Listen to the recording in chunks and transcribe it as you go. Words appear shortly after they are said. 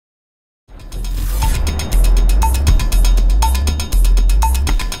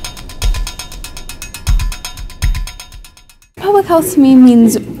Public health to me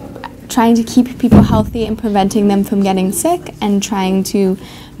means trying to keep people healthy and preventing them from getting sick, and trying to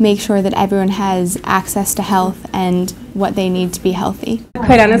make sure that everyone has access to health and what they need to be healthy.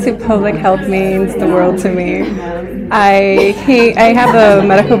 Quite honestly, public health means the world to me. I have a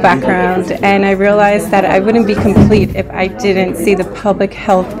medical background, and I realized that I wouldn't be complete if I didn't see the public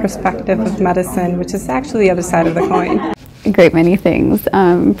health perspective of medicine, which is actually the other side of the coin. A great many things.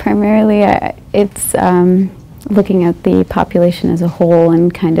 Primarily, it's looking at the population as a whole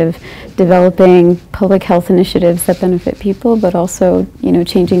and kind of developing public health initiatives that benefit people, but also,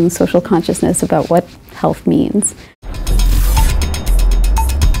 changing social consciousness about what health means.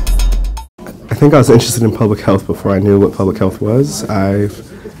 I think I was interested in public health before I knew what public health was. I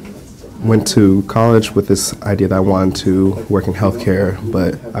went to college with this idea that I wanted to work in healthcare,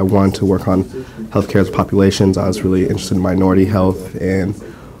 but I wanted to work on healthcare as populations. I was really interested in minority health and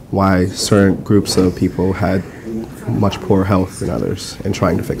why certain groups of people had much poorer health than others, and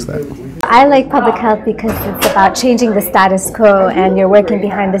trying to fix that. I like public health because it's about changing the status quo, and you're working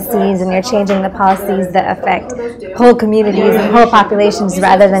behind the scenes and you're changing the policies that affect whole communities and whole populations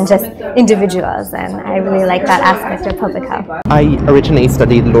rather than just individuals, and I really like that aspect of public health. I originally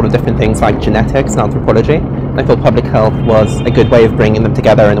studied a lot of different things like genetics and anthropology. I thought public health was a good way of bringing them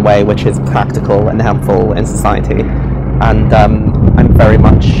together in a way which is practical and helpful in society. And I'm very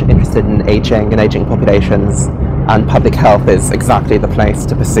much interested in aging and aging populations, and public health is exactly the place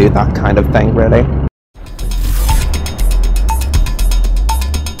to pursue that kind of thing, really.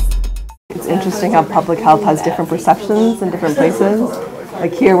 It's interesting how public health has different perceptions in different places.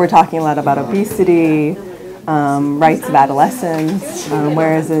 Like here we're talking a lot about obesity, rights of adolescents,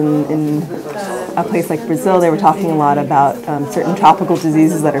 whereas in a place like Brazil they were talking a lot about certain tropical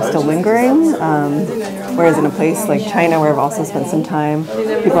diseases that are still lingering, whereas in a place like China, where I've also spent some time,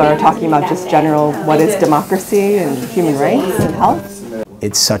 people are talking about just general what is democracy and human rights and health.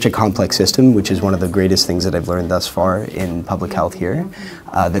 It's such a complex system, which is one of the greatest things that I've learned thus far in public health here,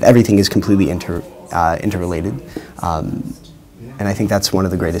 that everything is completely interrelated. And I think that's one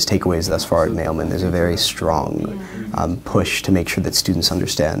of the greatest takeaways thus far at Mailman. There's a very strong push to make sure that students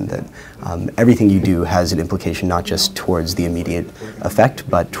understand that everything you do has an implication not just towards the immediate effect,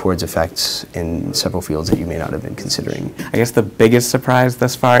 but towards effects in several fields that you may not have been considering. I guess the biggest surprise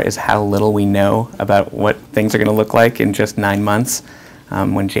thus far is how little we know about what things are going to look like in just 9 months.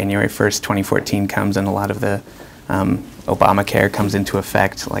 When January 1st, 2014 comes and a lot of the Obamacare comes into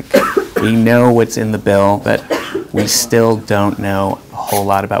effect, we know what's in the bill, but we still don't know a whole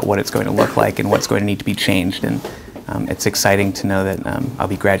lot about what it's going to look like and what's going to need to be changed. And it's exciting to know that I'll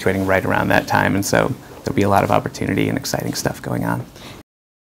be graduating right around that time, and so there'll be a lot of opportunity and exciting stuff going on.